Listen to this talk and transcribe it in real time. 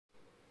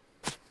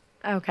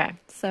Okay,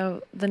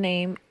 so the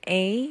name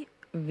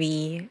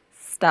A.V.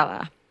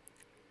 Stella,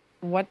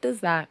 what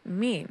does that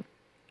mean?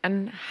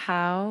 And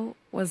how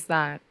was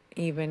that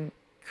even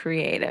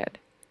created?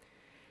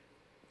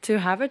 To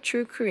have a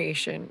true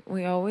creation,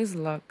 we always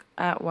look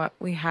at what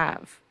we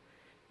have.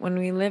 When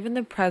we live in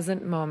the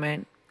present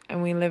moment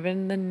and we live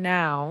in the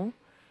now,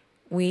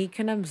 we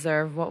can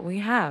observe what we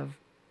have,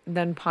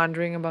 than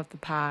pondering about the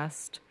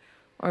past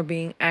or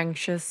being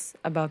anxious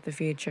about the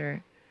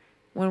future.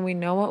 When we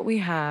know what we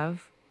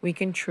have, we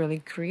can truly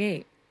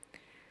create.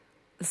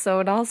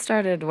 So it all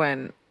started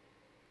when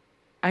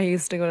I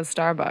used to go to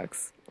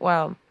Starbucks.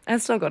 Well, I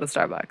still go to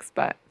Starbucks,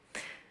 but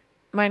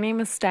my name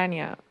is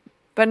Stanya.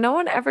 But no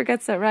one ever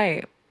gets it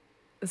right.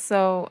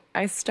 So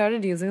I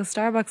started using a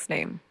Starbucks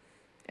name.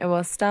 It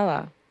was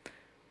Stella.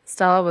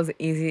 Stella was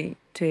easy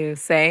to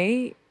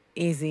say,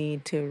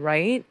 easy to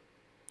write,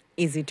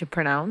 easy to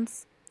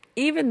pronounce.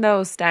 Even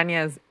though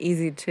Stanya is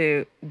easy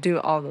to do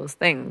all those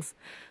things,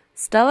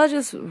 Stella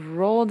just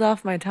rolled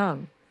off my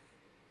tongue.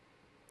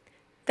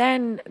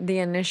 Then the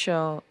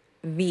initial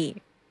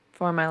V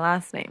for my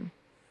last name.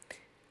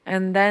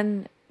 And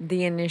then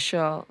the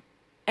initial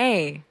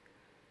A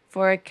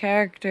for a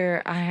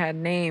character I had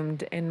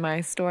named in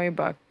my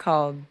storybook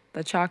called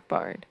The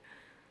Chalkboard.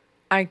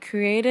 I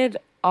created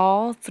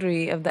all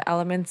three of the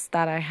elements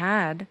that I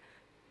had,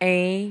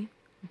 A.V.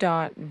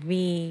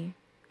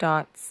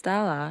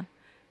 Stella,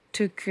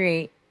 to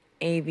create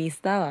A.V.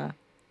 Stella.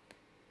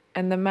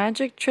 And the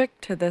magic trick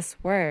to this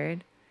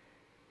word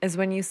is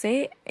when you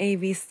say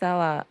A.V.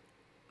 Stella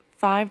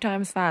 5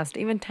 times fast,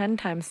 even 10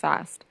 times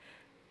fast,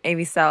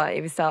 A.V. Stella,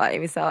 A.V. Stella,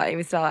 A.V. Stella,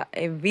 A.V. Stella,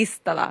 A.V.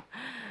 Stella,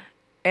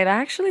 it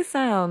actually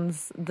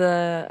sounds,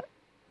 the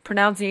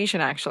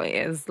pronunciation actually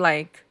is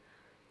like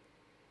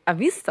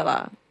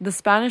avistala, the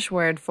Spanish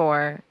word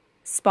for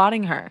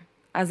spotting her,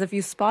 as if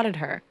you spotted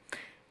her.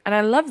 And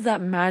I love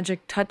that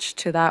magic touch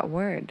to that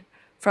word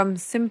from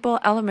simple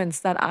elements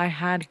that I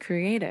had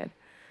created.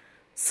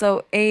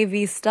 So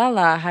A.V.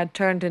 Stella had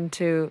turned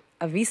into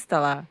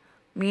avistala,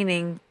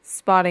 meaning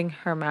spotting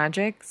her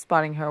magic,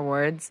 spotting her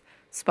words,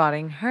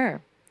 spotting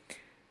her.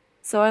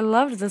 So I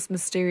loved this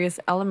mysterious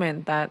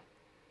element that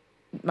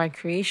my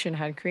creation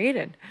had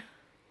created.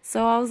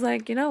 So I was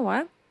like, you know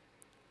what?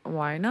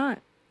 Why not?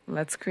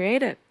 Let's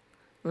create it.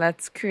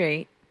 Let's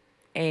create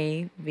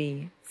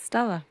A.V.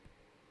 Stella.